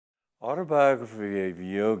Autobiography of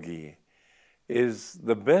Yogi is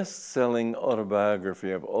the best-selling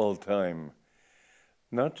autobiography of all time.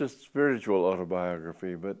 Not just spiritual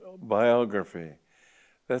autobiography, but biography.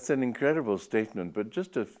 That's an incredible statement, but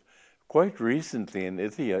just quite recently in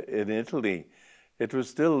Italy, it was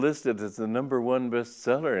still listed as the #1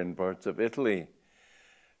 bestseller in parts of Italy.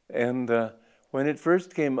 And when it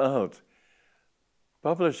first came out,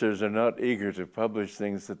 publishers are not eager to publish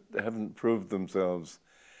things that haven't proved themselves.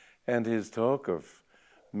 And his talk of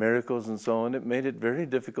miracles and so on, it made it very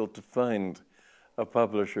difficult to find a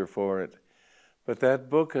publisher for it. But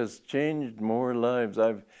that book has changed more lives.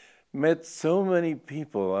 I've met so many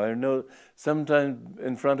people. I know sometimes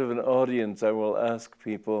in front of an audience, I will ask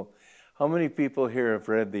people, how many people here have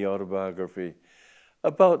read the autobiography?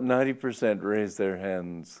 About 90% raise their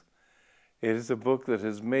hands. It is a book that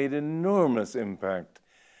has made enormous impact,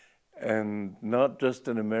 and not just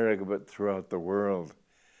in America, but throughout the world.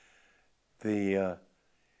 The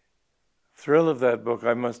thrill of that book,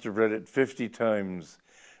 I must have read it 50 times.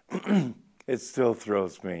 It still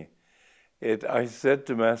thrills me. I said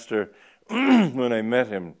to Master, when I met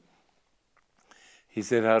him, he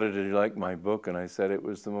said, "How did you like my book?" And I said, "It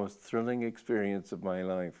was the most thrilling experience of my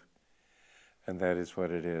life." And that is what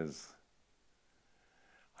it is.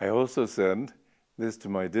 I also said, this to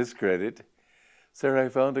my discredit, "Sir, I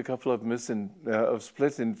found a couple of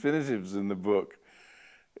split infinitives in the book."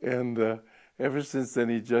 And ever since then,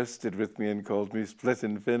 he jested with me and called me split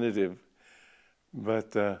infinitive.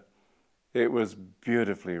 But it was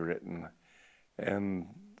beautifully written. And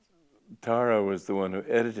Tara was the one who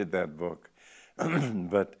edited that book.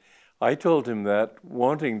 But I told him that,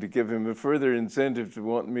 wanting to give him a further incentive to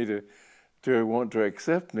want to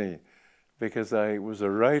accept me, because I was a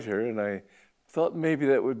writer, and I thought maybe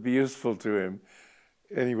that would be useful to him.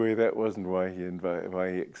 Anyway, that wasn't why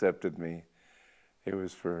he accepted me. It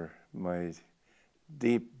was for my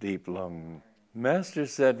deep, deep longing. Master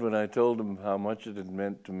said when I told him how much it had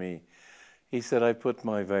meant to me, he said, "I put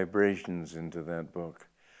my vibrations into that book."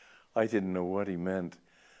 I didn't know what he meant,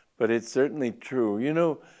 but it's certainly true. You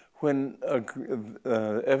know, when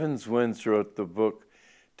Evans Wentz wrote the book,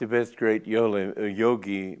 Tibet's Great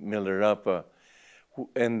Yogi, Milarepa,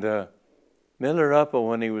 and Milarepa,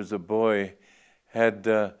 when he was a boy,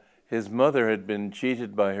 his mother had been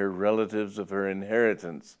cheated by her relatives of her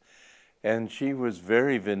inheritance, and she was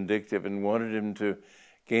very vindictive and wanted him to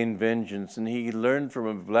gain vengeance. And he learned from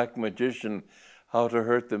a black magician how to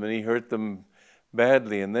hurt them, and he hurt them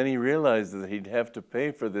badly. And then he realized that he'd have to pay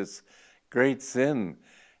for this great sin,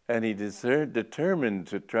 and he determined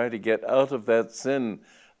to try to get out of that sin,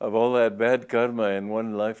 of all that bad karma in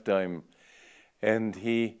one lifetime. And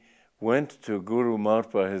he went to Guru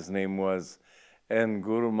Marpa, his name was, and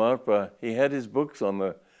Guru Marpa, he had his books on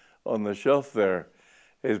the shelf there,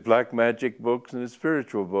 his black magic books and his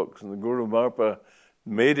spiritual books. And the Guru Marpa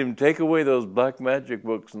made him take away those black magic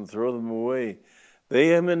books and throw them away.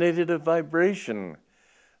 They emanated a vibration.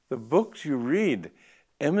 The books you read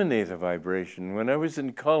emanate a vibration. When I was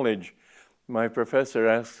in college, my professor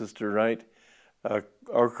asked us to write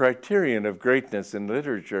our criterion of greatness in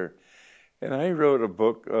literature. And I wrote a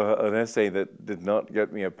book, an essay that did not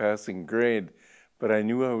get me a passing grade, but I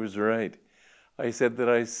knew I was right. I said that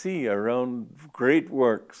I see around great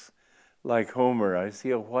works like Homer, I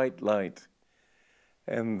see a white light.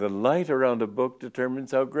 And the light around a book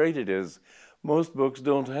determines how great it is. Most books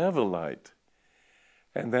don't have a light.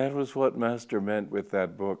 And that was what Master meant with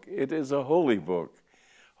that book. It is a holy book.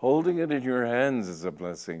 Holding it in your hands is a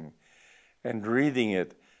blessing. And reading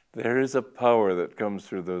it, there is a power that comes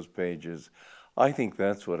through those pages. I think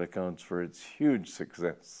that's what accounts for its huge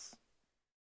success.